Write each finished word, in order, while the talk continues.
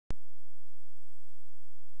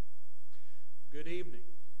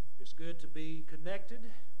It's good to be connected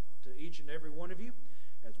to each and every one of you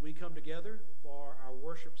as we come together for our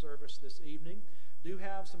worship service this evening. Do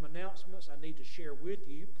have some announcements I need to share with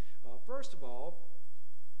you. First of all,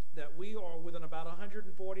 that we are within about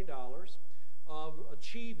 $140 of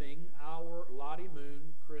achieving our Lottie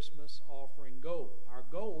Moon Christmas offering goal. Our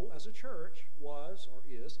goal as a church was, or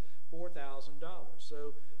is, $4,000.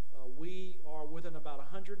 So we are within about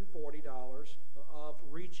 $140 of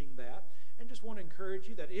reaching that. And just want to encourage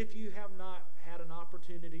you that if you have not had an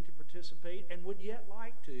opportunity to participate and would yet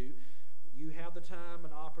like to, you have the time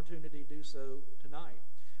and opportunity to do so tonight.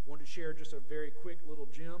 I wanted to share just a very quick little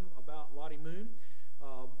gem about Lottie Moon.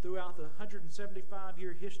 Throughout the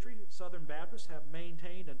 175-year history, Southern Baptists have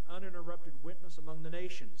maintained an uninterrupted witness among the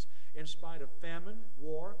nations in spite of famine,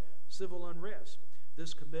 war, civil unrest.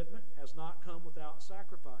 This commitment has not come without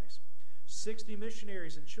sacrifice. 60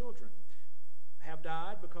 missionaries and children have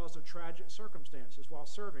died because of tragic circumstances while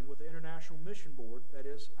serving with the International Mission Board, that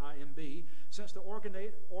is IMB, since the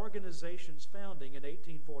organization's founding in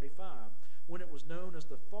 1845, when it was known as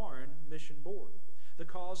the Foreign Mission Board. The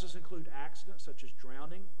causes include accidents such as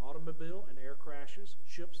drowning, automobile and air crashes,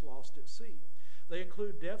 ships lost at sea. They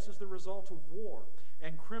include deaths as the result of war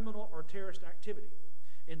and criminal or terrorist activity.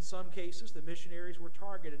 In some cases, the missionaries were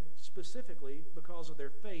targeted specifically because of their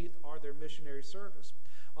faith or their missionary service.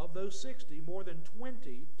 Of those 60, more than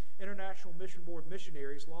 20 International Mission Board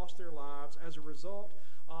missionaries lost their lives as a result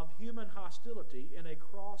of human hostility in a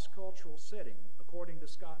cross-cultural setting, according to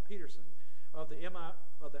Scott Peterson of the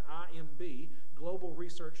IMB Global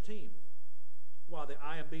Research Team. While the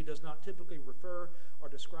IMB does not typically refer or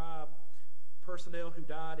describe personnel who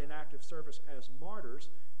died in active service as martyrs,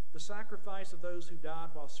 the sacrifice of those who died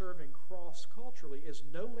while serving cross-culturally is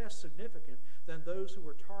no less significant than those who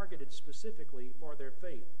were targeted specifically for their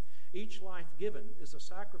faith. Each life given is a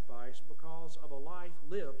sacrifice because of a life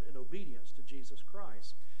lived in obedience to Jesus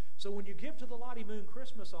Christ. So when you give to the Lottie Moon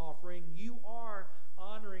Christmas offering, you are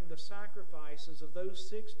honoring the sacrifices of those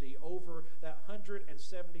 60 over that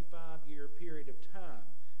 175-year period of time,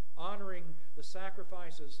 honoring the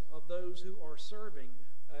sacrifices of those who are serving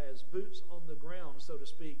as boots on the ground, so to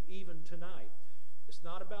speak, even tonight. It's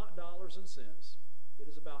not about dollars and cents. It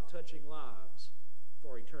is about touching lives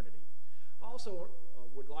for eternity. I also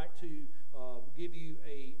would like to give you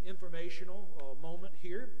an informational moment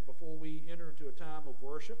here before we enter into a time of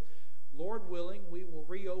worship. Lord willing, we will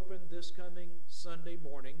reopen this coming Sunday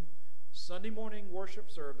morning. Sunday morning worship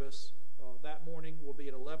service that morning will be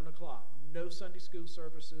at 11 o'clock. No Sunday school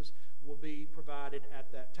services will be provided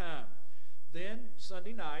at that time. Then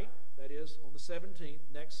Sunday night, that is on the 17th,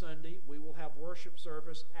 next Sunday, we will have worship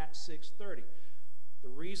service at 6:30. The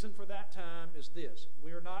reason for that time is this.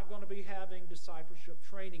 We are not going to be having discipleship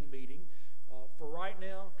training meeting. For right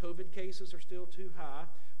now, COVID cases are still too high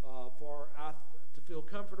to feel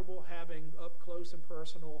comfortable having up close and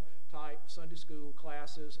personal type Sunday school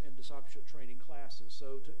classes and discipleship training classes.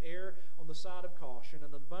 So to err on the side of caution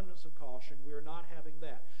and an abundance of caution, we are not having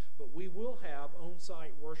that. But we will have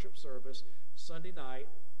on-site worship service Sunday night,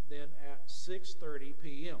 then at 6:30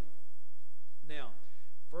 p.m. Now,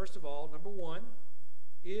 first of all, number one,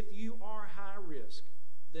 if you are high risk,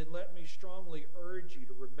 then let me strongly urge you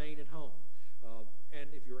to remain at home.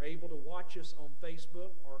 And if you're able to watch us on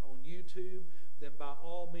Facebook or on YouTube, then by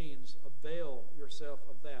all means avail yourself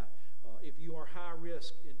of that. If you are high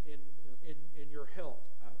risk in your health,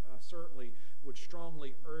 I certainly would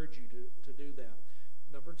strongly urge you to do that.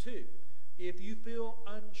 Number two, if you feel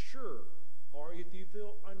unsure or if you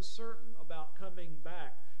feel uncertain about coming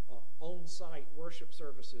back on-site worship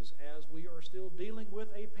services, as we are still dealing with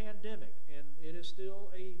a pandemic, and it is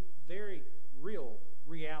still a very real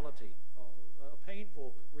reality, a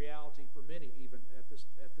painful reality for many even at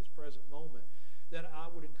this present moment, then I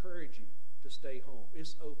would encourage you to stay home.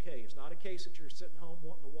 It's okay. It's not a case that you're sitting home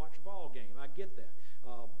wanting to watch a ball game. I get that.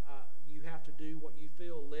 You have to do what you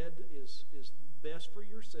feel led is best for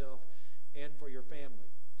yourself and for your family.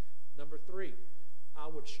 Number three, I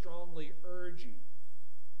would strongly urge you,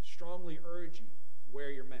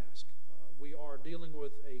 wear your mask. We are dealing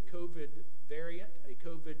with a COVID variant, a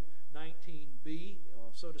COVID-19B,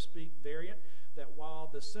 so to speak, variant, that while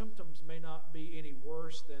the symptoms may not be any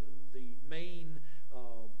worse than the main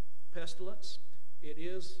pestilence, it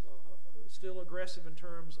is still aggressive in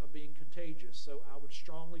terms of being contagious. So I would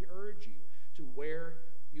strongly urge you to wear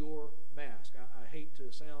your mask. I hate to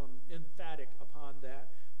sound emphatic upon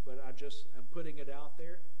that, but I just am putting it out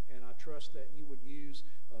there, and I trust that you would use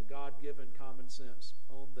God-given common sense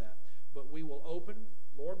on that. But we will open,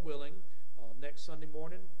 Lord willing, next Sunday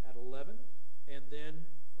morning at 11, and then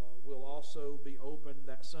we'll also be open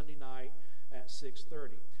that Sunday night at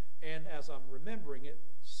 6:30. And as I'm remembering it,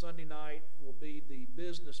 Sunday night will be the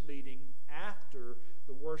business meeting after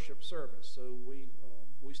the worship service. So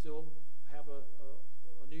we still have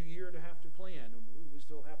a new year to have to plan, and we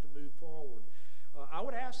still have to move forward. I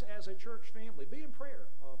would ask, as a church family, be in prayer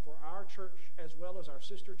for our church as well as our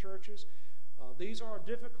sister churches. These are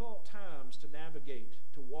difficult times to navigate,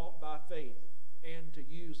 to walk by faith, and to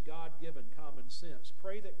use God-given common sense.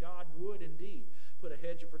 Pray that God would indeed put a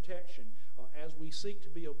hedge of protection as we seek to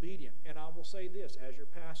be obedient. And I will say this, as your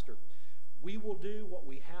pastor, we will do what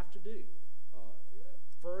we have to do.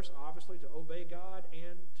 First, obviously, to obey God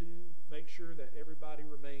and to make sure that everybody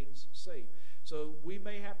remains safe. So we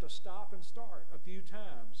may have to stop and start a few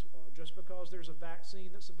times just because there's a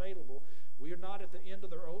vaccine that's available. We are not at the end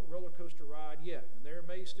of the roller coaster ride yet, and there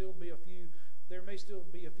may still be a few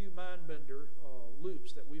mind bender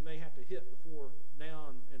loops that we may have to hit before now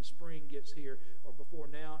and spring gets here, or before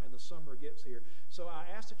now and the summer gets here. So I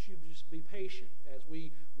ask that you just be patient as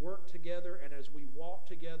we work together and as we walk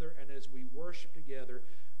together and as we worship together,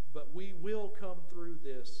 but we will come through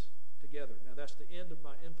this together. Now that's the end of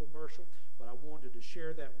my infomercial, but I wanted to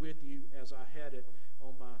share that with you as I had it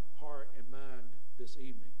on my heart and mind this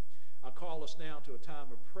evening. I call us now to a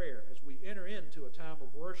time of prayer as we enter into a time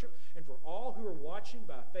of worship. And for all who are watching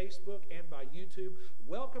by Facebook and by YouTube,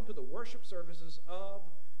 welcome to the worship services of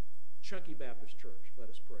Chunky Baptist Church. Let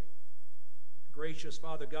us pray. Gracious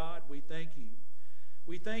Father God, we thank you.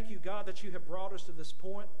 We thank you, God, that you have brought us to this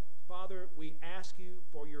point. Father, we ask you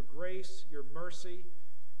for your grace, your mercy,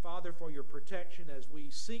 Father, for your protection as we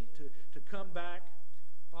seek to come back.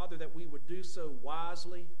 Father, that we would do so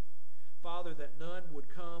wisely. Father, that none would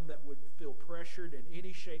come that would feel pressured in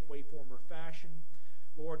any shape, way, form, or fashion.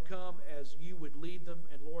 Lord, come as you would lead them.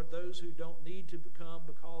 And Lord, those who don't need to come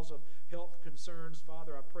because of health concerns,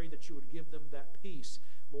 Father, I pray that you would give them that peace,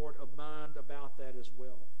 Lord, of mind about that as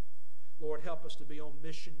well. Lord, help us to be on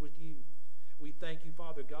mission with you. We thank you,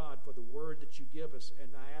 Father God, for the word that you give us,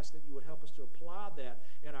 and I ask that you would help us to apply that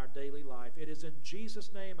in our daily life. It is in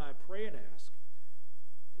Jesus' name I pray and ask.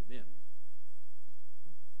 Amen.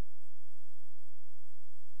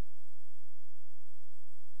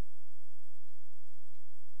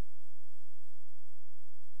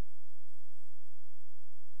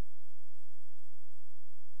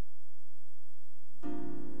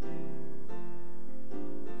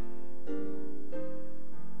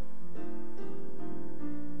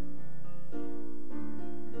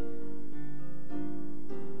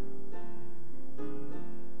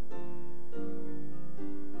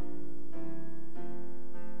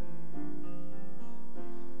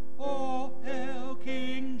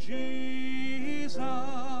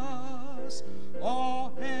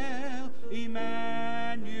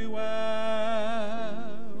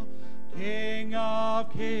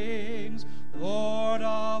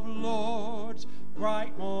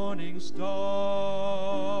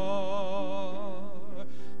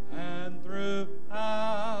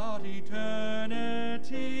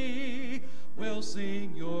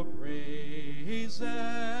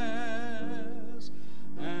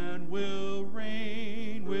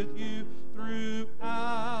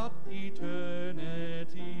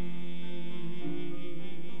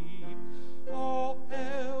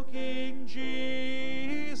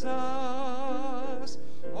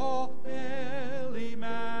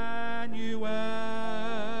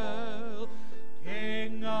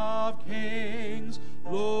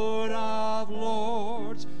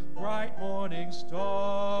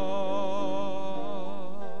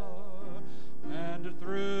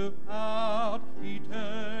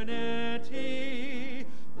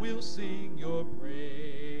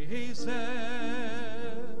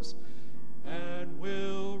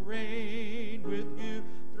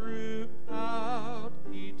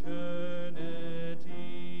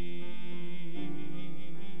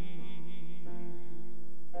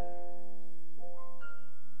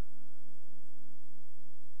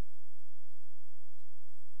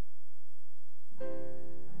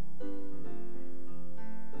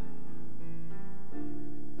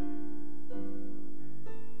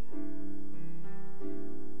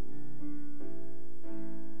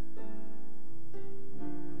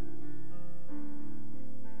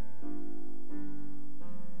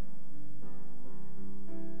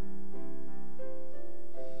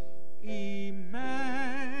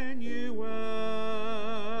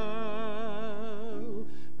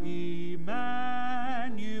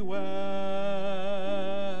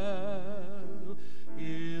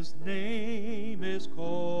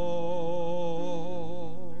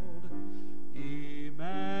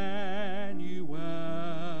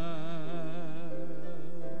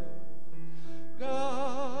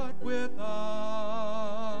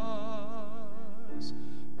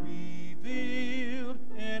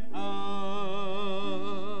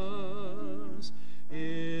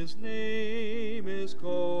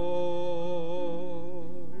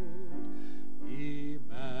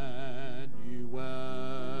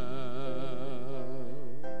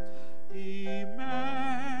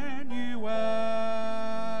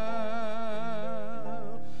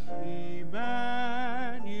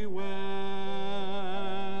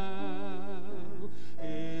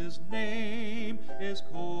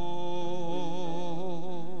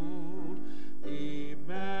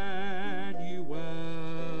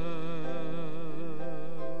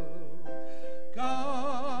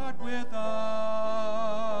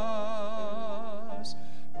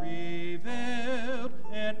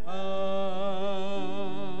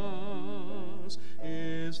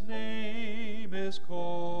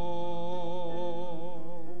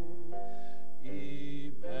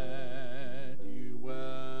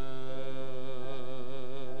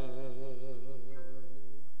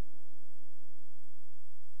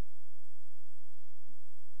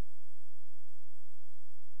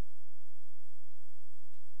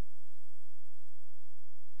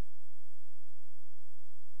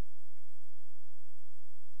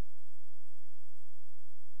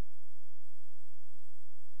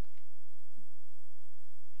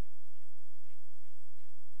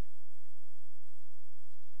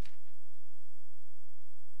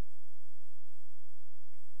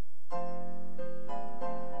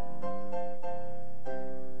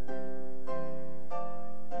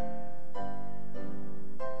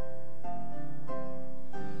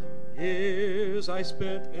 Years I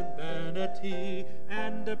spent in vanity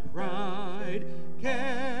and pride,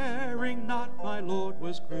 caring not my Lord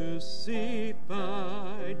was crucified,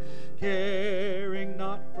 caring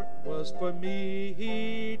not was for me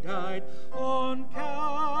he died on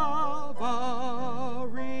Calvary.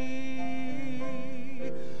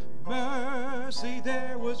 Mercy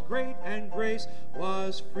there was great and grace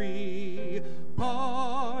was free.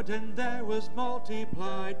 Pardon there was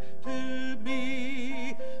multiplied to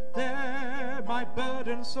me. There my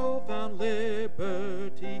burdened soul found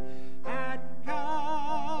liberty at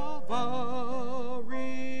Calvary.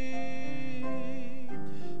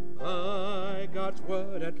 By God's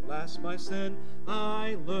word at last my sin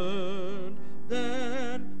I learned.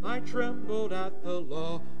 Then I trembled at the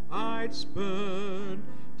law I'd spurned,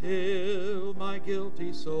 till my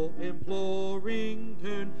guilty soul imploring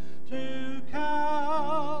turned to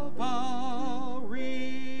Calvary.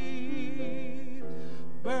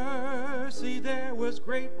 Mercy there was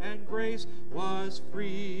great and grace was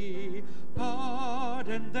free.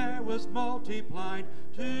 Pardon there was multiplied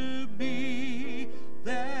to me.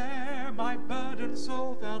 There my burdened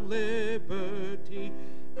soul found liberty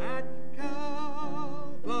at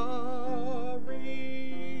Calvary.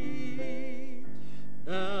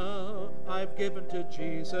 Now I've given to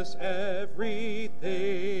Jesus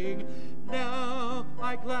everything. Now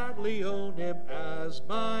I gladly own him as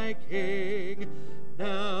my King.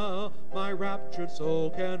 Now my raptured soul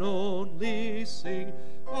can only sing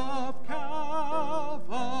of Calvary.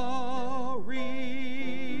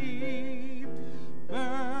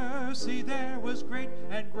 Mercy there was great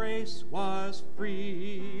and grace was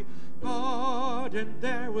free. Pardon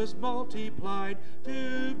there was multiplied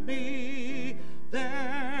to me.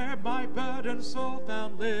 There my burdened soul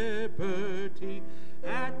found liberty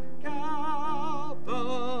at Calvary.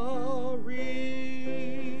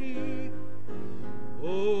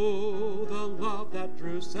 Oh, the love that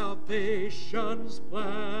drew salvation's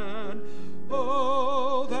plan.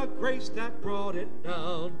 Oh, the grace that brought it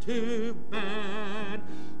down to man.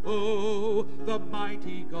 Oh, the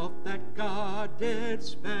mighty gulf that God did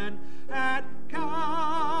span at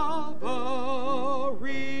Calvary.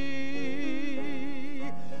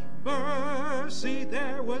 Mercy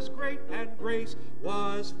there was great and grace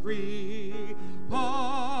was free.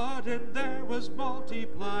 Pardon there was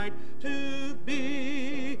multiplied to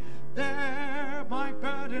me. There my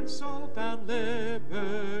burdened soul found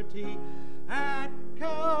liberty at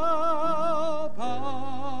Calvary.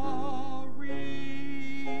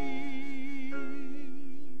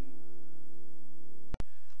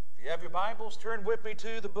 If you have your Bibles, turn with me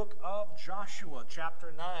to the book of Joshua,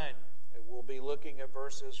 chapter 9. We'll be looking at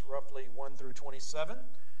verses roughly 1 through 27.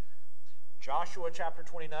 Joshua chapter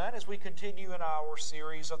 29, as we continue in our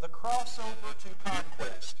series of the crossover to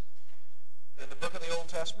conquest. In the book of the Old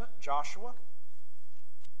Testament, Joshua.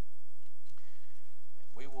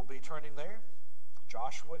 We will be turning there.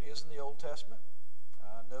 Joshua is in the Old Testament.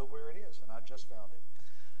 I know where it is, and I just found it.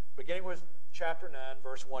 Beginning with chapter 9,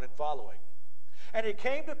 verse 1 and following. And it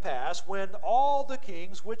came to pass, when all the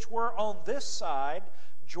kings which were on this side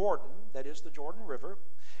Jordan, that is the Jordan River,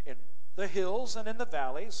 in the hills and in the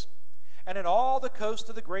valleys, and in all the coast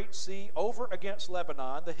of the great sea over against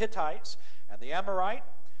Lebanon, the Hittites and the Amorite,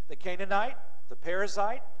 the Canaanite, the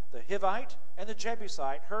Perizzite, the Hivite, and the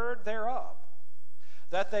Jebusite heard thereof,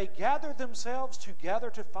 that they gathered themselves together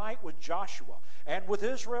to fight with Joshua and with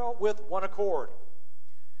Israel with one accord.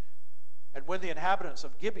 And when the inhabitants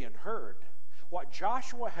of Gibeon heard what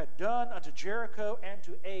Joshua had done unto Jericho and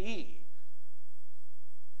to Ai,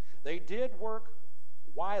 they did work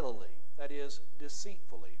wilily, that is,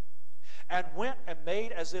 deceitfully, and went and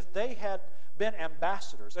made as if they had been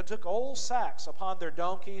ambassadors, and took old sacks upon their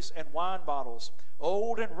donkeys and wine bottles,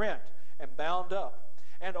 old and rent and bound up,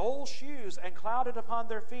 and old shoes and clouded upon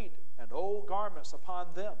their feet, and old garments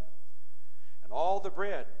upon them. And all the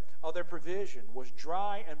bread of their provision was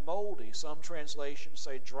dry and moldy. Some translations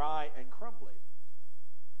say dry and crumbly.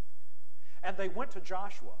 And they went to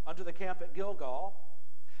Joshua unto the camp at Gilgal,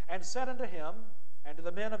 and said unto him and to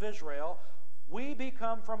the men of Israel, We be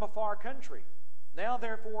come from a far country. Now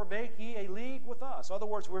therefore make ye a league with us. In other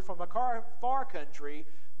words, we're from a far country.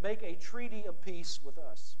 Make a treaty of peace with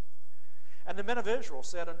us. And the men of Israel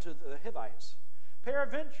said unto the Hivites,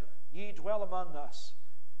 Peradventure ye dwell among us,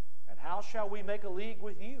 and how shall we make a league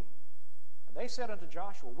with you? And they said unto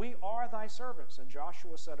Joshua, We are thy servants. And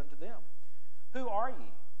Joshua said unto them, Who are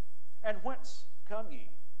ye, and whence come ye?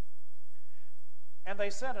 And they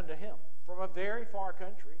said unto him, From a very far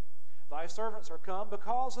country. Thy servants are come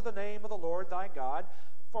because of the name of the Lord thy God,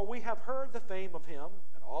 for we have heard the fame of him,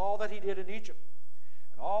 and all that he did in Egypt,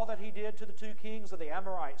 and all that he did to the two kings of the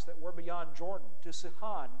Amorites that were beyond Jordan, to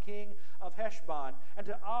Sihon, king of Heshbon, and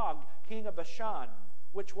to Og, king of Bashan,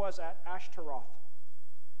 which was at Ashtaroth.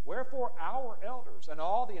 Wherefore our elders and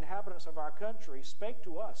all the inhabitants of our country spake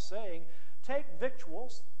to us, saying, Take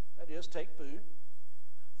victuals, that is, take food,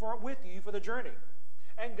 with you for the journey,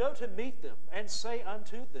 and go to meet them, and say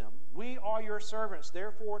unto them, We are your servants,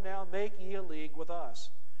 therefore now make ye a league with us.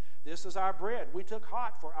 This is our bread. We took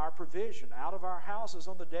hot for our provision out of our houses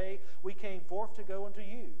on the day we came forth to go unto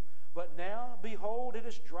you. But now, behold, it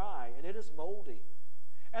is dry, and it is moldy.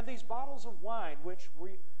 And these bottles of wine which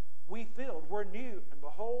we filled were new, and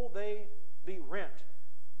behold, they be rent.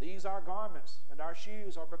 These our garments and our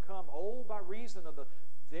shoes are become old by reason of the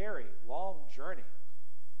very long journey.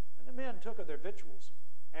 And the men took of their victuals,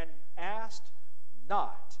 and asked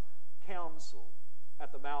not counsel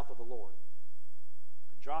at the mouth of the Lord.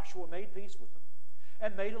 And Joshua made peace with them,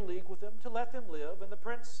 and made a league with them to let them live. And the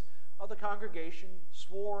prince of the congregation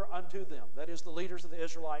swore unto them, that is, the leaders of the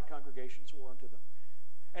Israelite congregation swore unto them.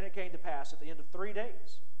 And it came to pass at the end of 3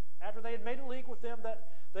 days, after they had made a league with them, that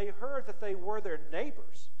they heard that they were their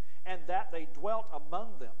neighbors, and that they dwelt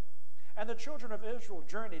among them. And the children of Israel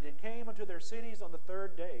journeyed and came unto their cities on the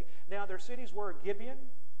 3rd day. Now their cities were Gibeon,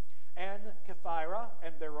 and Kephirah,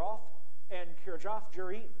 and Beeroth, and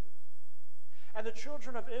Kirjath-jearim. And the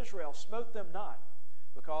children of Israel smote them not,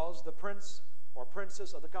 because the prince or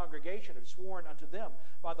princess of the congregation had sworn unto them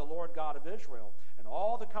by the Lord God of Israel. And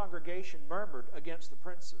all the congregation murmured against the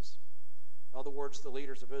princes. In other words, the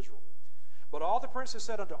leaders of Israel. But all the princes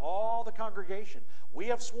said unto all the congregation, We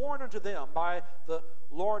have sworn unto them by the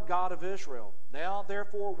Lord God of Israel. Now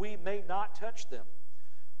therefore we may not touch them.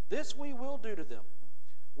 This we will do to them.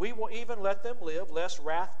 We will even let them live, lest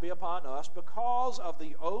wrath be upon us, because of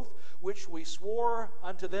the oath which we swore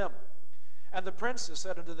unto them. And the princes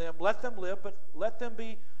said unto them, Let them live, but let them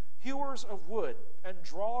be hewers of wood and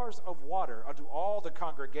drawers of water unto all the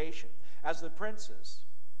congregation, as the princes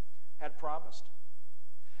had promised.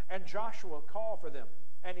 And Joshua called for them,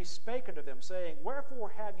 and he spake unto them, saying,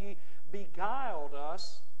 Wherefore have ye beguiled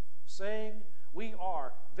us, saying, We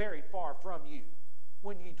are very far from you,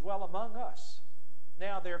 when ye dwell among us?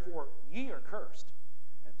 Now therefore ye are cursed,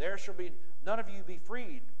 and there shall be none of you be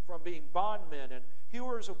freed from being bondmen and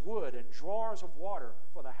hewers of wood and drawers of water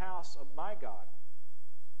for the house of my God.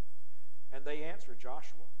 And they answered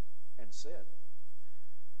Joshua and said,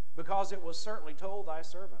 Because it was certainly told thy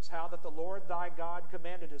servants how that the Lord thy God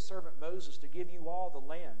commanded his servant Moses to give you all the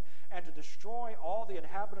land, and to destroy all the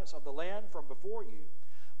inhabitants of the land from before you.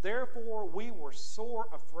 Therefore we were sore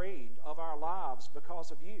afraid of our lives because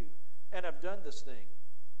of you, and have done this thing.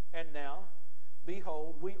 And now,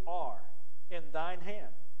 behold, we are in thine hand.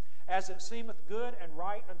 As it seemeth good and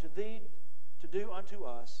right unto thee to do unto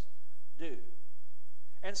us, do.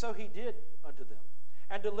 And so he did unto them,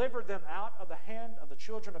 and delivered them out of the hand of the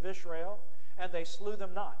children of Israel, and they slew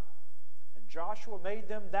them not. And Joshua made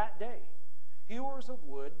them that day hewers of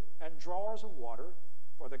wood and drawers of water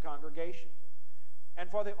for the congregation,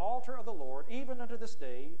 and for the altar of the Lord, even unto this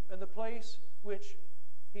day, in the place which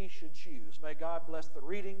he should choose. May God bless the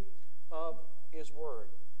reading of his word.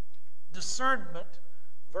 Discernment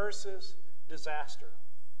versus disaster.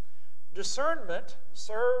 Discernment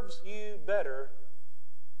serves you better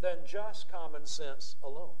than just common sense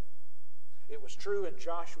alone. It was true in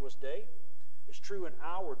Joshua's day. It's true in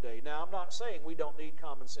our day. Now, I'm not saying we don't need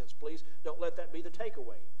common sense. Please don't let that be the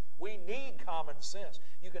takeaway. We need common sense.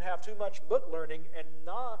 You can have too much book learning and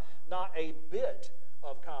not a bit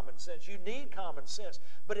of common sense. You need common sense,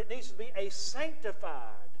 but it needs to be a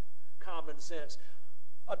sanctified common sense.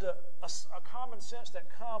 A common sense that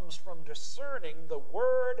comes from discerning the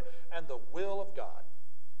Word and the will of God.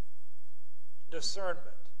 Discernment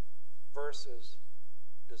versus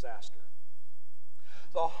disaster.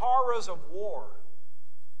 The horrors of war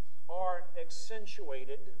are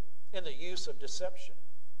accentuated in the use of deception.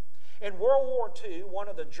 In World War II, one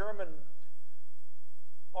of the German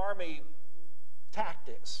army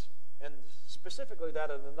tactics, and specifically that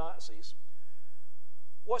of the Nazis,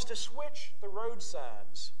 was to switch the road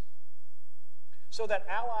signs so that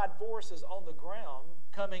Allied forces on the ground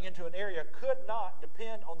coming into an area could not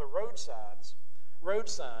depend on the road signs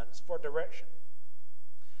for direction.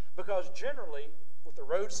 Because generally, with the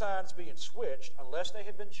road signs being switched, unless they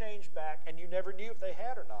had been changed back and you never knew if they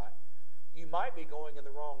had or not, you might be going in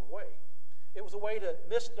the wrong way. It was a way to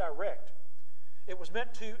misdirect. It was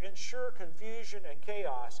meant to ensure confusion and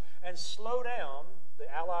chaos and slow down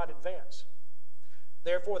the Allied advance.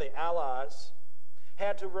 Therefore, the Allies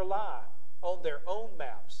had to rely on their own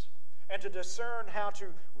maps and to discern how to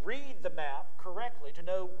read the map correctly to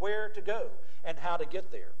know where to go and how to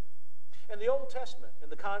get there. In the Old Testament, in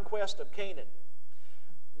the conquest of Canaan,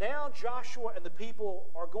 now Joshua and the people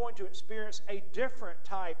are going to experience a different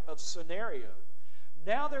type of scenario.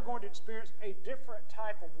 Now they're going to experience a different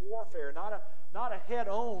type of warfare, not a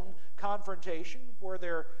head-on confrontation where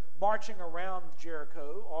they're marching around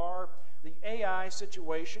Jericho, or the Ai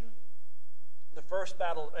situation. The first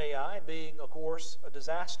battle of Ai being, of course, a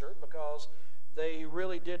disaster because they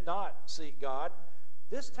really did not seek God.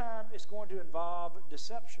 This time it's going to involve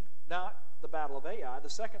deception, not the battle of Ai. The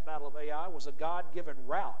second battle of Ai was a God-given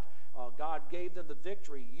rout. God gave them the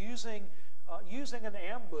victory using an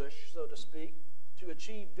ambush, so to speak, to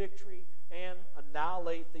achieve victory and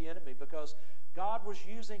annihilate the enemy, because God was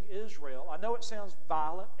using Israel. I know it sounds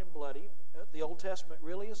violent and bloody. The Old Testament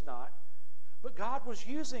really is not. But God was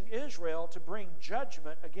using Israel to bring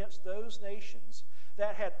judgment against those nations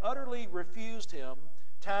that had utterly refused Him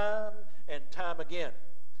time and time again.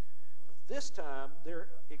 This time, they're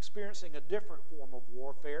experiencing a different form of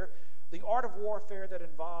warfare, the art of warfare that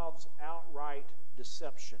involves outright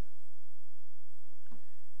deception.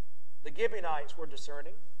 The Gibeonites were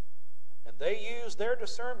discerning, and they used their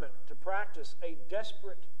discernment to practice a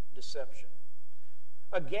desperate deception,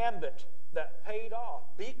 a gambit that paid off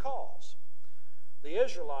because the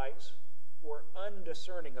Israelites were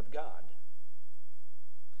undiscerning of God.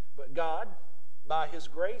 But God, by His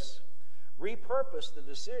grace, repurposed the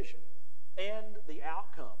decision and the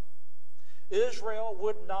outcome. Israel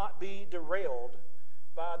would not be derailed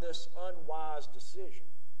by this unwise decision,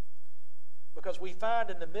 because we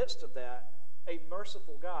find in the midst of that a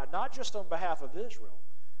merciful God, not just on behalf of Israel,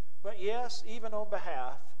 but yes, even on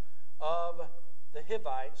behalf of the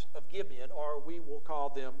Hivites of Gibeon, or we will call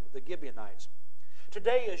them the Gibeonites.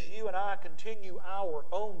 Today, as you and I continue our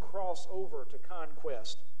own crossover to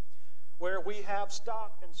conquest, where we have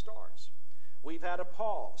stop and starts, we've had a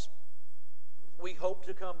pause. We hope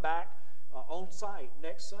to come back on site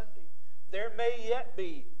next Sunday. There may yet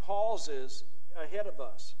be pauses ahead of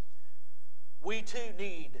us. We too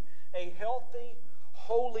need a healthy,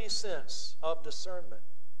 holy sense of discernment.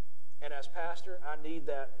 And as pastor, I need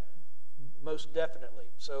that most definitely.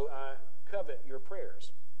 So I covet your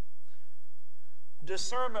prayers.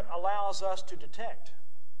 Discernment allows us to detect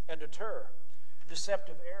and deter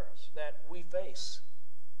deceptive errors that we face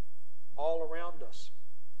all around us.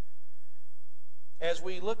 As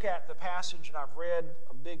we look at the passage, and I've read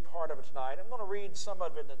a big part of it tonight, I'm going to read some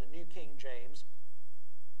of it in the New King James.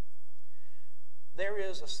 There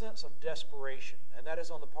is a sense of desperation, and that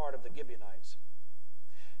is on the part of the Gibeonites.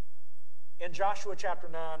 In Joshua chapter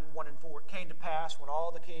 9, 1 and 4, it came to pass when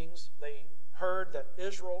all the kings, they heard that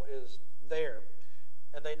Israel is there,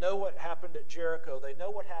 and they know what happened at Jericho, they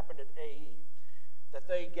know what happened at Ai, that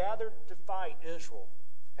they gathered to fight Israel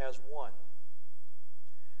as one.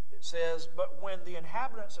 It says, but when the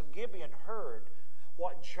inhabitants of Gibeon heard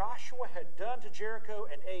what Joshua had done to Jericho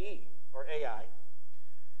and Ai,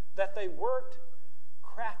 that they worked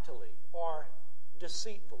craftily or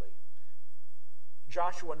deceitfully.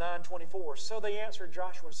 Joshua 9:24, so they answered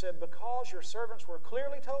Joshua and said, because your servants were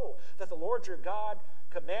clearly told that the Lord your God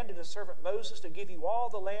commanded his servant Moses to give you all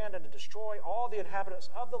the land and to destroy all the inhabitants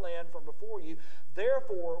of the land from before you,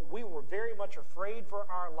 therefore we were very much afraid for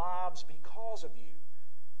our lives because of you,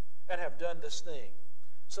 and have done this thing.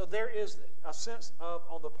 So there is a sense of,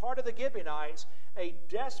 on the part of the Gibeonites, a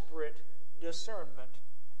desperate discernment.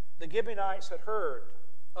 The Gibeonites had heard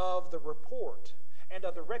of the report and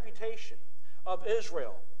of the reputation of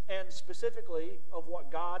Israel, and specifically of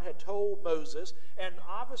what God had told Moses, and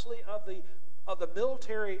obviously of the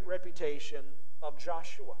military reputation of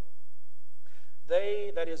Joshua.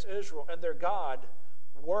 They, that is Israel, and their God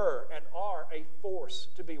were and are a force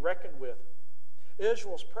to be reckoned with.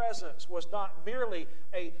 Israel's presence was not merely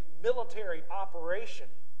a military operation,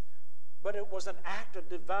 but it was an act of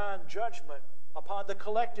divine judgment upon the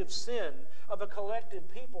collective sin of a collective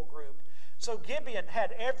people group. So Gibeon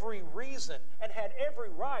had every reason and had every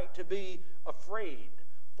right to be afraid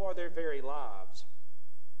for their very lives.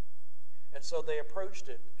 And so they approached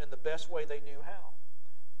it in the best way they knew how.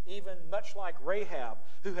 Even much like Rahab,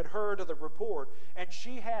 who had heard of the report, and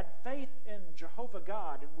she had faith in Jehovah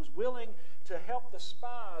God and was willing to help the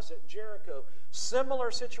spies at Jericho. Similar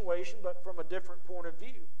situation, but from a different point of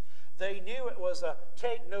view. They knew it was a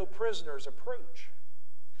take no prisoners approach.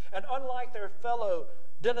 And unlike their fellow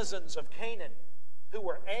denizens of Canaan, who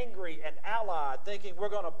were angry and allied, thinking we're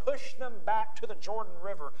going to push them back to the Jordan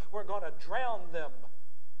River, we're going to drown them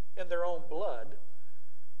in their own blood,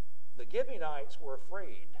 the Gibeonites were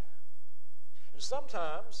afraid. And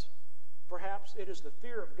sometimes perhaps it is the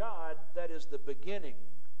fear of God that is the beginning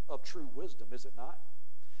of true wisdom, is it not?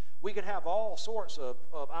 We can have all sorts of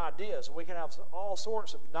ideas, and we can have all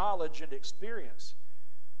sorts of knowledge and experience,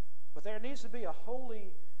 but there needs to be a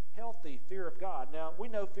holy, healthy fear of God. Now, we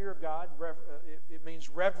know fear of God, it means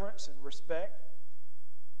reverence and respect.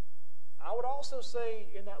 I would also say,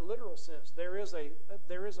 in that literal sense, there is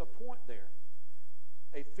a point there.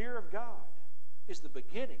 A fear of God is the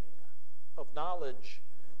beginning of knowledge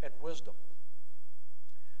and wisdom.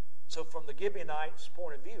 So from the Gibeonites'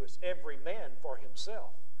 point of view, it's every man for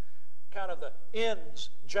himself. Kind of the ends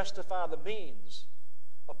justify the means,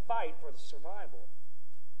 a fight for the survival.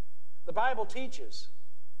 The Bible teaches,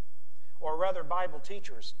 or rather Bible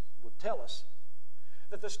teachers would tell us,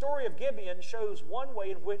 that the story of Gibeon shows one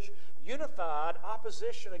way in which unified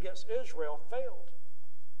opposition against Israel failed.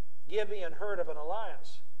 Gibeon, the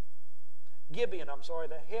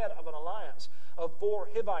head of an alliance of 4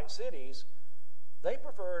 Hivite cities, they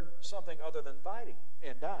preferred something other than fighting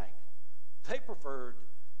and dying. They preferred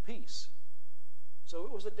peace. So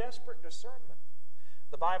it was a desperate discernment.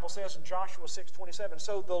 The Bible says in Joshua 6:27,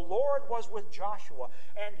 "So the Lord was with Joshua,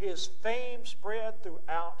 and his fame spread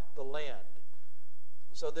throughout the land."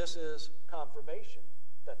 So this is confirmation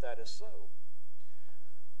that that is so.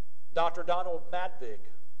 Dr. Donald Madvig,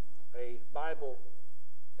 a Bible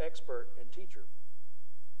expert and teacher,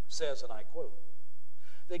 says, and I quote,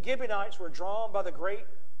 "The Gibeonites were drawn by the great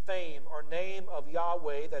fame or name of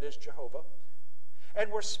Yahweh, that is Jehovah,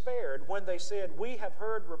 and were spared when they said, 'We have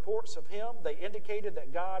heard reports of him.' They indicated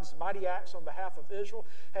that God's mighty acts on behalf of Israel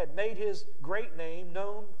had made his great name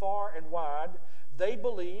known far and wide. They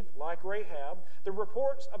believed, like Rahab, the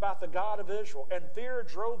reports about the God of Israel, and fear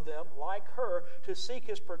drove them, like her, to seek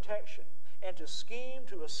his protection and to scheme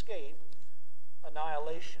to escape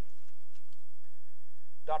annihilation."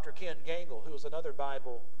 Dr. Ken Gangle, who is another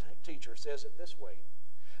Bible teacher, says it this way.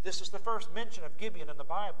 This is the first mention of Gibeon in the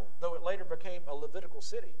Bible, though it later became a Levitical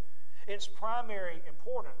city. Its primary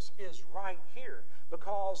importance is right here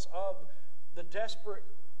because of the desperate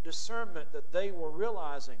discernment that they were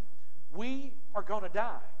realizing. We are going to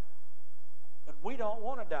die, and we don't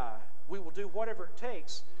want to die. We will do whatever it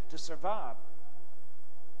takes to survive.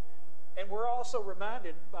 And we're also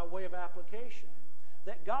reminded, by way of application,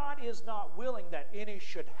 that God is not willing that any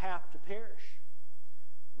should have to perish.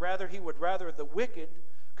 Rather, he would rather the wicked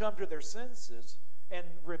come to their senses and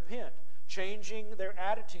repent, changing their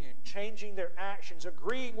attitude, changing their actions,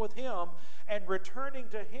 agreeing with him, and returning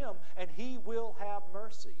to him, and he will have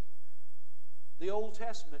mercy. The Old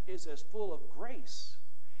Testament is as full of grace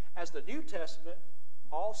as the New Testament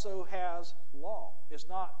also has law. It's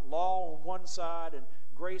not law on one side and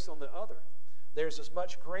grace on the other. There's as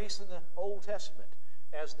much grace in the Old Testament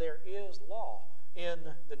as there is law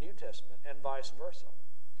in the New Testament, and vice versa.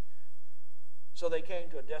 So they came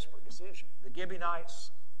to a desperate decision. The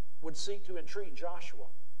Gibeonites would seek to entreat Joshua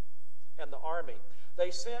and the army. They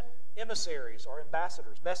sent emissaries or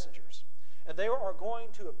ambassadors, messengers, and they are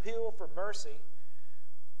going to appeal for mercy.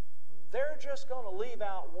 They're just going to leave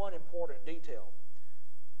out one important detail.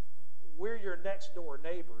 We're your next door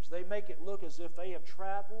neighbors. They make it look as if they have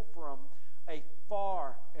traveled from a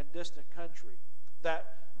far and distant country,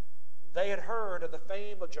 that they had heard of the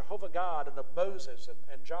fame of Jehovah God and of Moses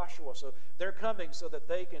and Joshua, so they're coming so that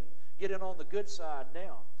they can get in on the good side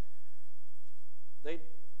now. They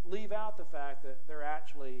leave out the fact that they're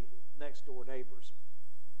actually next door neighbors.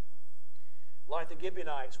 Like the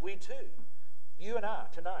Gibeonites, we too, you and I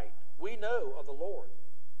tonight, we know of the Lord.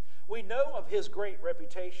 We know of his great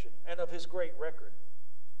reputation and of his great record.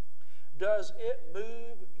 Does it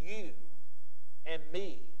move you and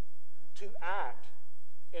me to act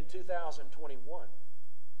in 2021?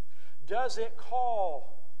 Does it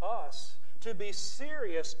call us to be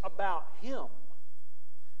serious about him,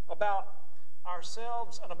 about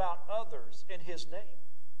ourselves, and about others in his name?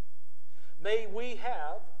 May we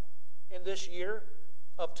have, in this year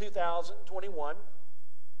of 2021,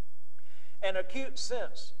 an acute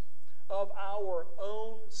sense of our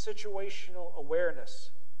own situational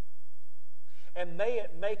awareness. And may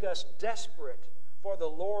it make us desperate for the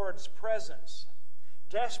Lord's presence,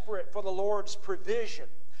 desperate for the Lord's provision,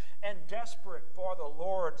 and desperate for the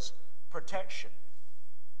Lord's protection.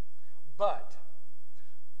 But,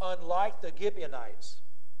 unlike the Gibeonites,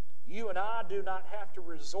 you and I do not have to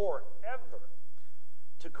resort ever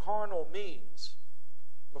to carnal means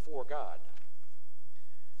before God.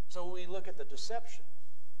 So we look at the deception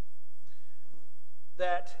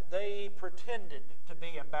that they pretended to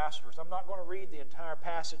be ambassadors. I'm not going to read the entire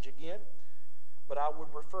passage again, but I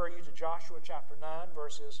would refer you to Joshua chapter 9,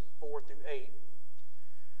 verses 4 through 8.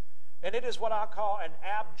 And it is what I call an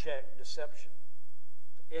abject deception.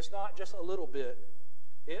 It's not just a little bit,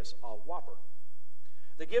 it's a whopper.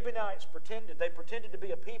 The Gibeonites pretended to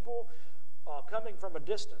be a people coming from a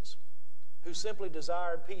distance who simply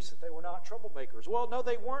desired peace, that they were not troublemakers. Well, no,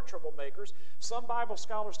 they weren't troublemakers. Some Bible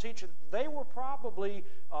scholars teach that they were probably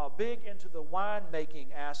big into the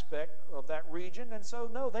wine-making aspect of that region, and so,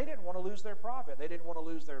 no, they didn't want to lose their profit. They didn't want to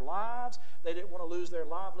lose their lives. They didn't want to lose their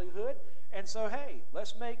livelihood. And so, hey,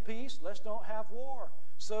 let's make peace. Let's don't have war.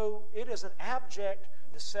 So it is an abject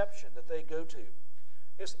deception that they go to.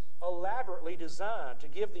 It's elaborately designed to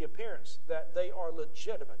give the appearance that they are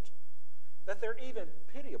legitimate, that they're even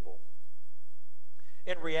pitiable.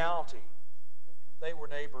 In reality, they were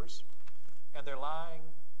neighbors, and they're lying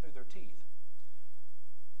through their teeth.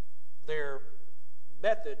 Their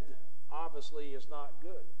method, obviously, is not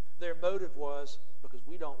good. Their motive was because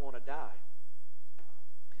we don't want to die.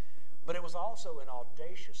 But it was also an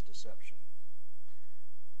audacious deception.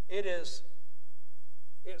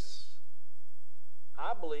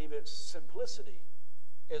 I believe its simplicity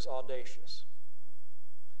is audacious.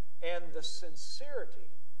 And the sincerity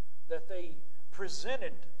that they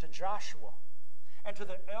presented to Joshua and to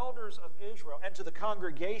the elders of Israel and to the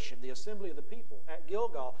congregation, the assembly of the people at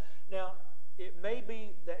Gilgal. Now, it may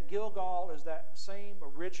be that Gilgal is that same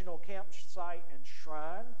original campsite and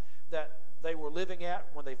shrine that they were living at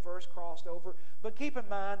when they first crossed over. But keep in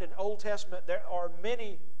mind, in Old Testament, there are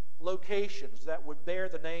many locations that would bear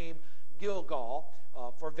the name Gilgal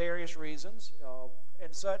for various reasons.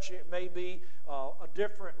 And such, it may be a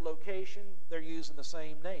different location. They're using the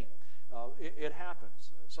same name. It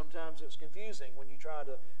happens. Sometimes it's confusing when you try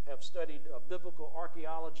to have studied biblical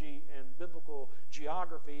archaeology and biblical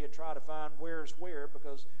geography and try to find where's where,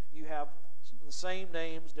 because you have the same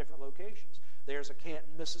names, different locations. There's a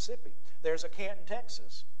Canton, Mississippi. There's a Canton,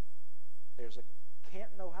 Texas. There's a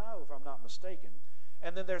Canton, Ohio, if I'm not mistaken.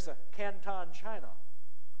 And then there's a Canton, China.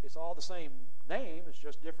 It's all the same name, it's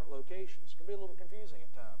just different locations. It can be a little confusing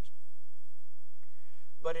at times.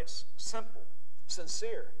 But it's simple,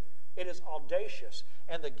 sincere. It is audacious.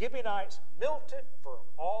 And the Gibeonites milked it for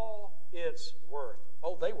all it's worth.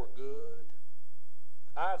 Oh, they were good.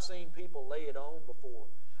 I've seen people lay it on before.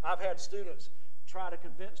 I've had students try to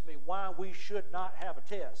convince me why we should not have a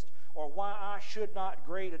test, or why I should not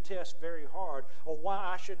grade a test very hard, or why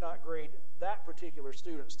I should not grade that particular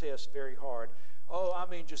student's test very hard. Oh, I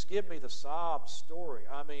mean, just give me the sob story.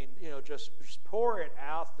 I mean, just pour it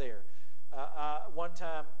out there. One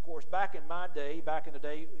time, of course, back in the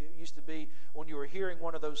day, it used to be when you were hearing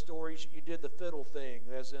one of those stories, you did the fiddle thing,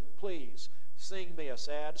 as in, please, sing me a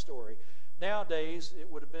sad story. Nowadays, it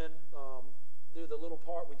would have been do the little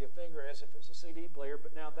part with your finger as if it's a CD player,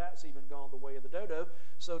 but now that's even gone the way of the dodo.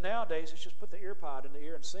 So nowadays, it's just put the ear pod in the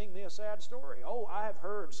ear and sing me a sad story. Oh, I have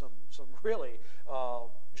heard some really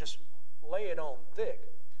just lay it on thick.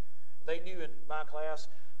 They knew in my class,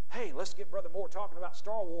 hey, let's get Brother Moore talking about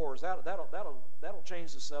Star Wars. That'll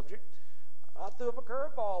change the subject. I threw him a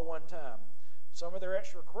curveball one time. Some of their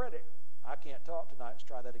extra credit. I can't talk tonight. Let's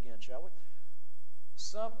try that again, shall we?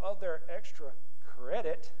 Some of their extra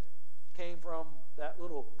credit came from that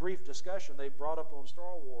little brief discussion they brought up on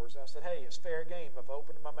Star Wars. I said, hey, it's fair game. If I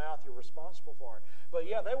open my mouth, you're responsible for it. But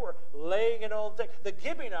yeah, they were laying it on thick. The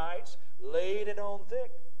Gibeonites laid it on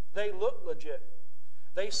thick. They looked legit.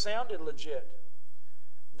 They sounded legit.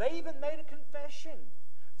 They even made a confession.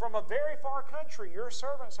 From a very far country, your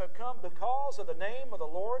servants have come because of the name of the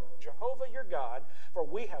Lord Jehovah your God, for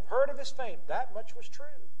we have heard of his fame. That much was true.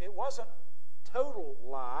 It wasn't a total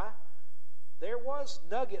lie. There was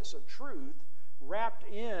nuggets of truth wrapped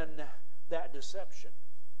in that deception.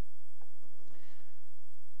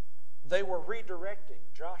 They were redirecting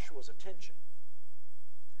Joshua's attention.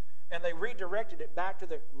 And they redirected it back to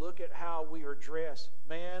look at how we are dressed.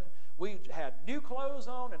 Man, we had new clothes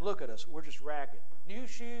on, and look at us. We're just ragged. New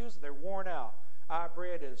shoes, they're worn out. Our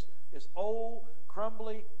bread is old,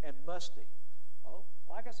 crumbly, and musty. Oh,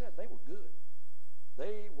 like I said, they were good.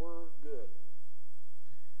 They were good.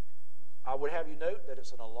 I would have you note that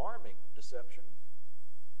it's an alarming deception.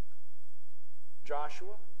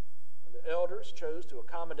 Joshua and the elders chose to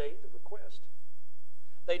accommodate the request.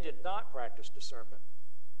 They did not practice discernment.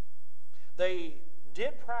 They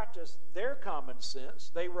did practice their common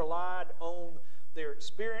sense. They relied on their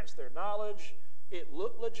experience, their knowledge. It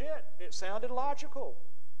looked legit. It sounded logical.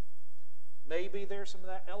 Maybe there's some of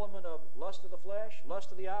that element of lust of the flesh,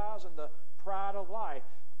 lust of the eyes, and the pride of life.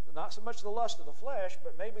 Not so much the lust of the flesh,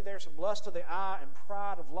 but maybe there's some lust of the eye and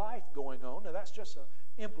pride of life going on. Now, that's just an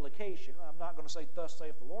implication. I'm not going to say, thus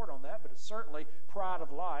saith the Lord on that, but it's certainly pride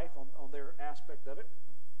of life on their aspect of it.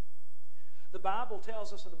 The Bible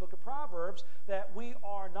tells us in the book of Proverbs that we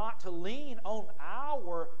are not to lean on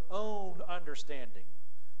our own understanding,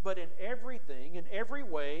 but in everything, in every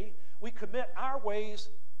way, we commit our ways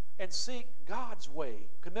and seek God's way.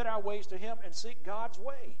 Commit our ways to Him and seek God's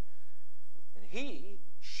way. And He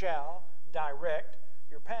shall direct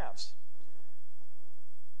your paths.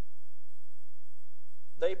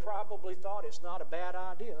 They probably thought it's not a bad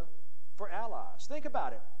idea for allies. Think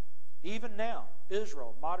about it. Even now,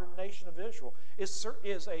 Israel, modern nation of Israel,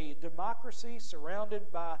 is a democracy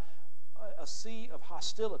surrounded by a sea of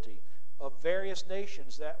hostility of various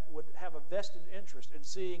nations that would have a vested interest in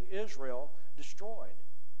seeing Israel destroyed,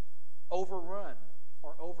 overrun,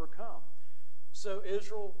 or overcome. So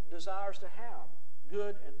Israel desires to have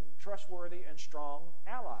good and trustworthy and strong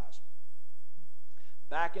allies.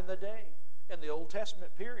 Back in the day, in the Old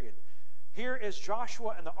Testament period, here is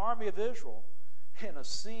Joshua and the army of Israel in a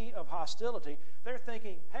sea of hostility. They're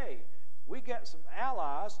thinking, hey, we got some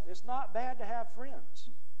allies. It's not bad to have friends.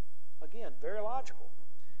 Again, very logical.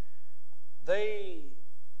 They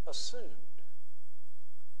assumed,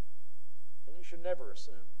 and you should never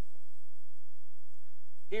assume.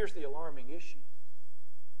 Here's the alarming issue.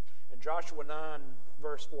 In Joshua 9,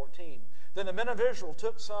 verse 14, then the men of Israel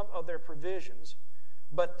took some of their provisions,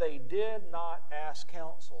 but they did not ask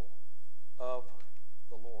counsel of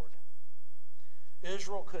the Lord.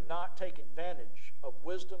 Israel could not take advantage of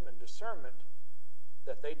wisdom and discernment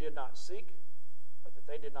that they did not seek or that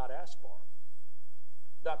they did not ask for.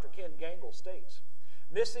 Dr. Ken Gangle states,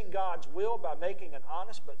 missing God's will by making an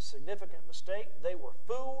honest but significant mistake, they were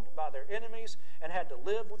fooled by their enemies and had to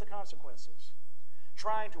live with the consequences.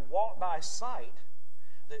 Trying to walk by sight,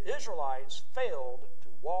 the Israelites failed to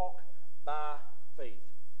walk by faith.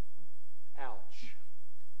 Ouch.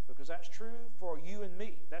 Because that's true for you and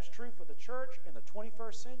me. That's true for the church in the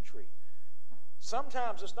 21st century.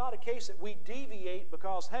 Sometimes it's not a case that we deviate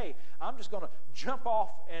because, hey, I'm just going to jump off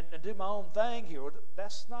and do my own thing here.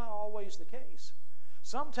 That's not always the case.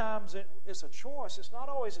 Sometimes it's a choice. It's not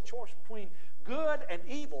always a choice between good and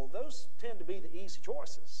evil. Those tend to be the easy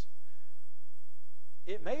choices.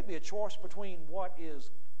 It may be a choice between what is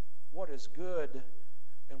good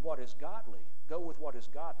and what is godly. Go with what is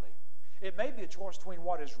godly. It may be a choice between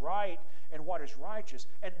what is right and what is righteous.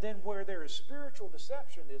 And then where there is spiritual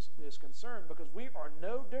deception is concerned, because we are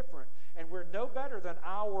no different and we're no better than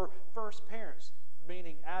our first parents,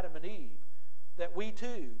 meaning Adam and Eve, that we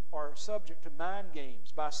too are subject to mind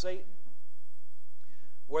games by Satan,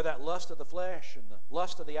 where that lust of the flesh and the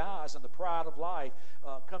lust of the eyes and the pride of life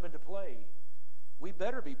come into play. We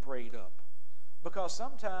better be prayed up, because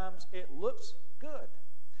sometimes it looks good.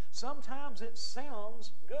 Sometimes it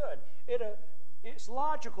sounds good. It's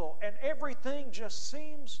logical, and everything just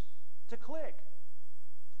seems to click.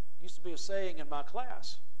 Used to be a saying in my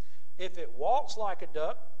class, if it walks like a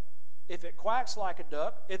duck, if it quacks like a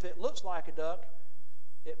duck, if it looks like a duck,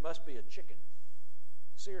 it must be a chicken.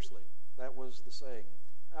 Seriously, that was the saying.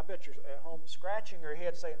 I bet you're at home scratching your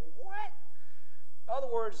head saying, what? In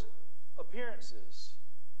other words, appearances,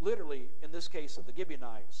 literally in this case of the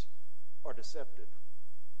Gibeonites, are deceptive.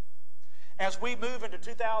 As we move into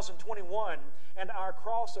 2021 and our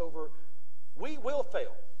crossover, we will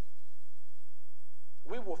fail.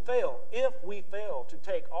 We will fail if we fail to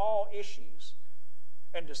take all issues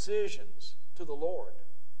and decisions to the Lord,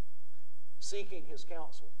 seeking His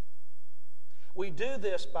counsel. We do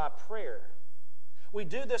this by prayer. We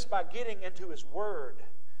do this by getting into His Word,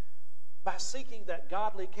 by seeking that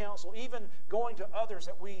godly counsel, even going to others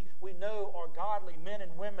that we know are godly men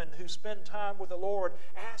and women who spend time with the Lord,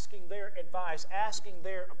 asking their advice, asking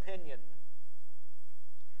their opinion,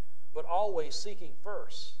 but always seeking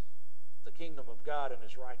first the kingdom of God and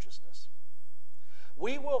His righteousness.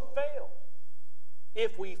 We will fail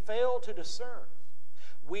if we fail to discern.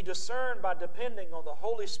 We discern by depending on the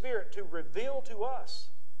Holy Spirit to reveal to us.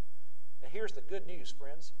 And here's the good news,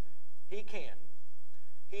 friends. He can.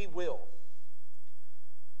 He will.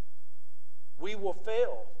 We will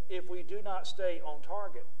fail if we do not stay on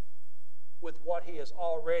target with what He has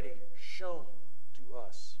already shown to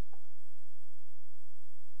us.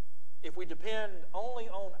 If we depend only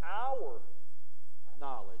on our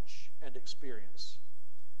knowledge and experience,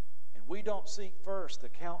 and we don't seek first the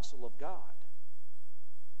counsel of God,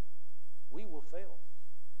 we will fail.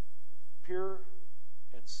 Pure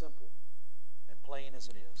and simple and plain as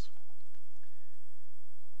it is.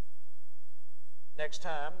 Next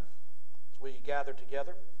time, as we gather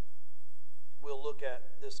together, we'll look at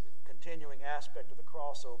this continuing aspect of the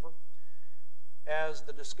crossover as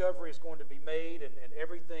the discovery is going to be made and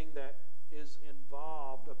everything that is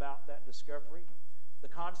involved about that discovery, the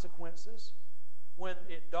consequences. when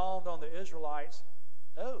it dawned on the Israelites,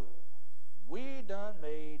 oh, we done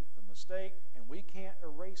made a mistake and we can't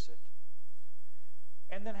erase it.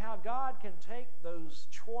 And then how God can take those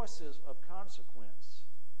choices of consequence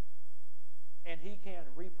and He can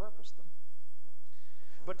repurpose them.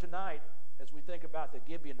 But tonight, as we think about the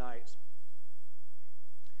Gibeonites,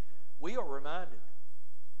 we are reminded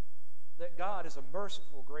that God is a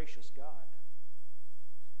merciful, gracious God.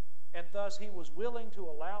 And thus He was willing to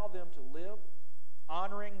allow them to live,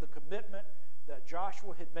 honoring the commitment that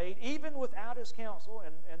Joshua had made, even without his counsel,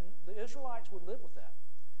 and the Israelites would live with that.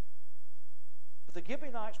 But the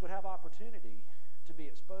Gibeonites would have opportunity to be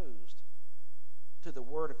exposed to the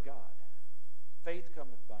Word of God. Faith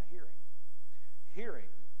cometh by hearing. Hearing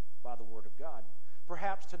by the Word of God.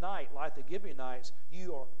 Perhaps tonight, like the Gibeonites,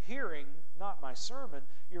 you are hearing not my sermon,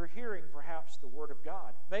 you're hearing perhaps the Word of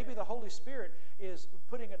God. Maybe the Holy Spirit is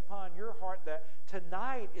putting it upon your heart that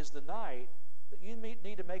tonight is the night that you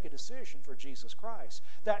need to make a decision for Jesus Christ.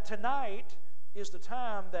 That tonight is the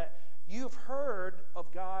time that you've heard of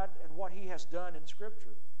God and what He has done in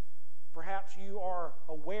Scripture. Perhaps you are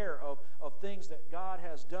aware of things that God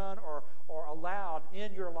has done or allowed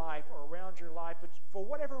in your life or around your life, but for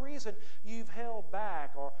whatever reason you've held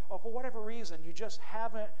back, or for whatever reason you just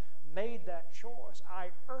haven't made that choice. I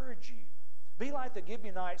urge you, be like the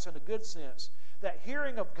Gibeonites in a good sense, that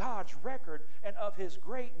hearing of God's record and of His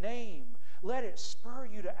great name, let it spur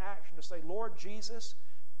you to action to say, Lord Jesus,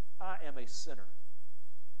 I am a sinner.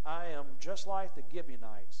 I am just like the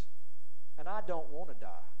Gibeonites, and I don't want to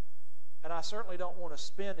die. And I certainly don't want to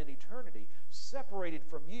spend an eternity separated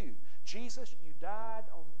from you. Jesus, you died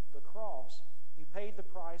on the cross. You paid the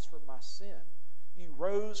price for my sin. You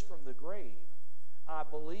rose from the grave. I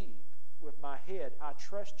believe with my head. I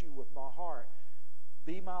trust you with my heart.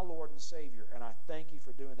 Be my Lord and Savior, and I thank you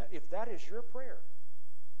for doing that. If that is your prayer,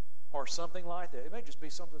 or something like that, it may just be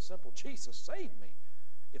something simple. Jesus, save me.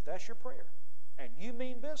 If that's your prayer, and you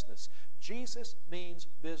mean business, Jesus means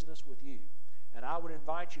business with you. And I would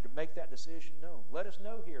invite you to make that decision known. Let us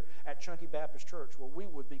know here at Chunky Baptist Church, where we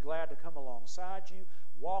would be glad to come alongside you,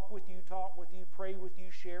 walk with you, talk with you, pray with you,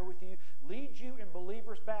 share with you, lead you in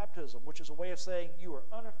believer's baptism, which is a way of saying you are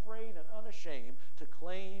unafraid and unashamed to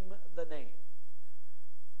claim the name.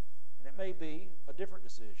 And it may be a different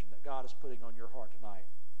decision that God is putting on your heart tonight.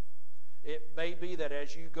 It may be that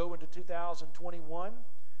as you go into 2021,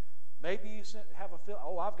 maybe you have a feel,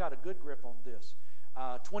 oh, I've got a good grip on this.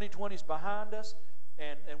 2020 is behind us,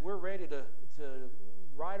 and we're ready to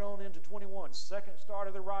ride on into 21. Second start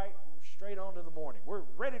of the right, straight on to the morning. We're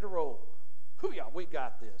ready to roll. Hoo-yah, we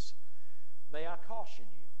got this. May I caution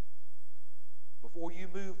you, before you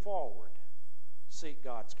move forward, seek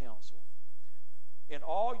God's counsel. In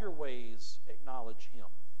all your ways, acknowledge Him.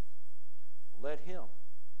 Let Him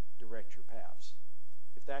direct your paths.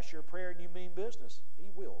 If that's your prayer and you mean business, He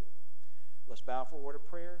will. Let's bow for a word of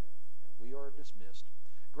prayer, and we are dismissed.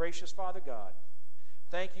 Gracious Father God,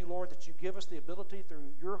 thank you, Lord, that you give us the ability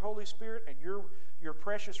through your Holy Spirit and your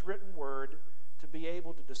precious written word to be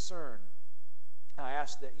able to discern. I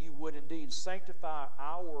ask that you would indeed sanctify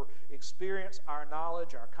our experience, our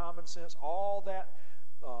knowledge, our common sense, all that,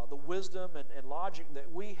 the wisdom and logic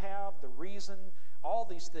that we have, the reason, all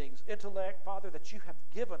these things, intellect, Father, that you have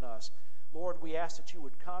given us. Lord, we ask that you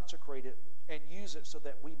would consecrate it and use it so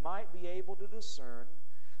that we might be able to discern.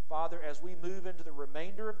 Father, as we move into the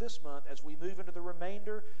remainder of this month, as we move into the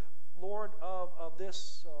remainder, Lord, of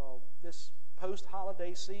this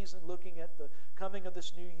post-holiday season, looking at the coming of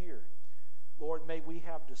this new year, Lord, may we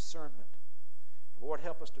have discernment. Lord,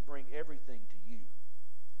 help us to bring everything to you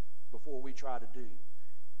before we try to do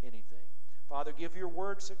anything. Father, give your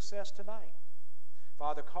word success tonight.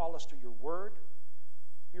 Father, call us to your word,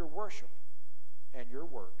 your worship, and your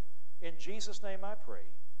work. In Jesus' name I pray.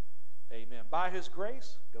 Amen. By His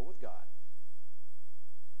grace, go with God.